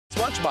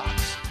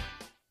lunchbox.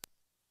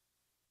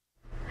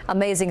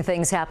 Amazing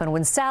things happen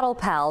when Saddle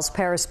Pals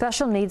pairs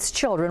special needs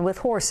children with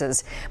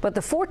horses. But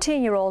the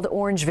 14-year-old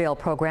Orangevale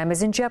program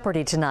is in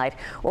jeopardy tonight.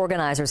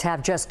 Organizers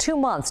have just 2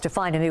 months to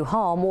find a new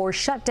home or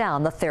shut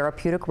down the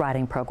therapeutic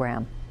riding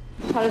program.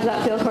 How does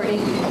that feel, Courtney?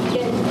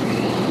 Good.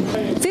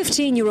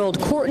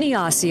 15-year-old Courtney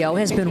Ossio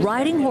has been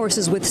riding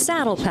horses with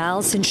Saddle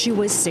Pals since she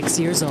was 6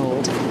 years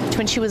old.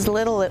 When she was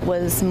little, it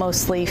was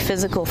mostly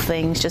physical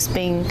things, just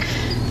being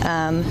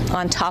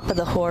on top of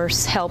the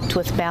horse helped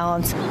with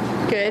balance.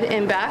 Good,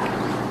 and back.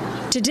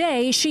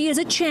 Today, she is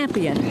a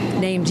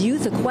champion, named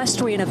Youth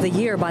Equestrian of the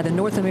Year by the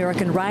North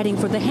American Riding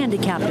for the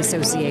Handicapped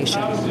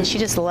Association. She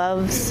just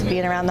loves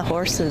being around the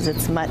horses.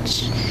 It's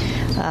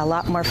a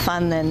lot more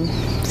fun than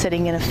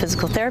sitting in a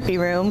physical therapy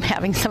room,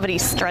 having somebody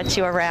stretch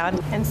you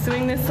around. And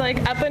swing this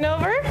leg up and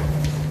over.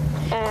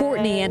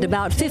 Courtney and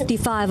about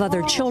 55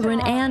 other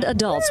children and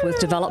adults with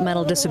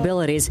developmental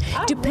disabilities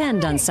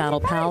depend on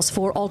Saddle Pals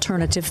for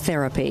alternative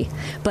therapy.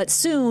 But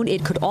soon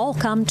it could all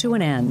come to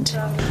an end.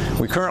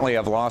 We currently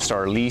have lost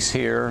our lease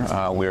here.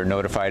 We were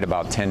notified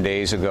about 10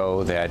 days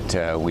ago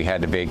that we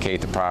had to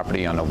vacate the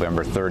property on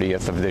November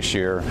 30th of this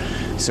year.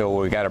 So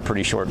we got a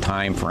pretty short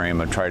time frame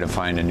to try to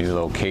find a new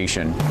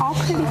location. All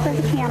pretty for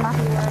the camera.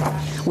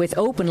 With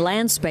open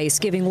land space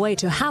giving way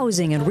to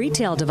housing and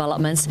retail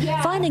developments,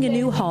 finding a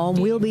new home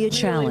will be a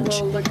challenge.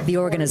 The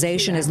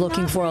organization is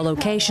looking for a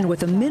location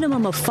with a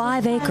minimum of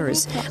 5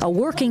 acres, a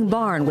working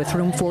barn with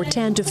room for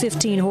 10 to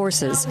 15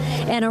 horses,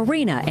 an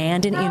arena,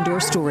 and an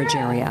indoor storage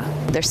area.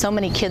 There's so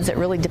many kids that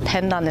really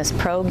depend on this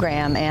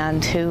program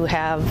and who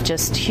have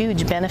just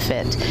huge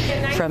benefit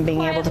from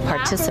being able to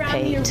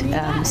participate.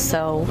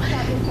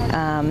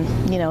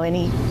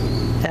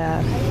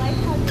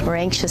 We're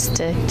anxious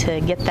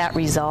to get that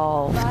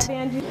resolved.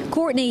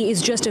 Courtney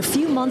is just a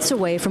few months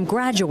away from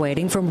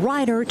graduating from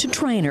rider to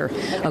trainer,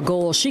 a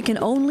goal she can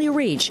only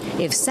reach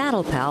if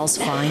Saddle Pals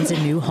finds a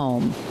new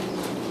home.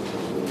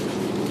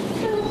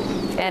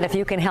 And if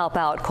you can help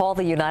out, call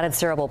the United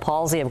Cerebral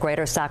Palsy of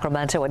Greater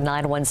Sacramento at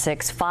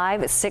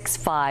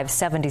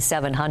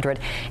 916-565-7700.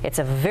 It's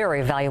a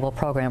very valuable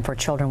program for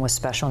children with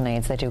special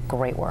needs. They do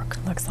great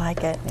work. Looks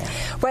like it. Yeah.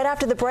 Right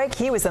after the break,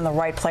 he was in the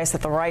right place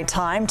at the right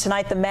time.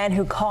 Tonight, the man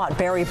who caught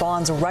Barry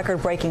Bonds'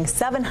 record-breaking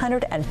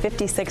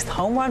 756th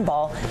home run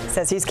ball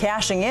says he's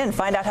cashing in.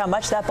 Find out how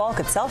much that ball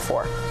could sell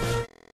for.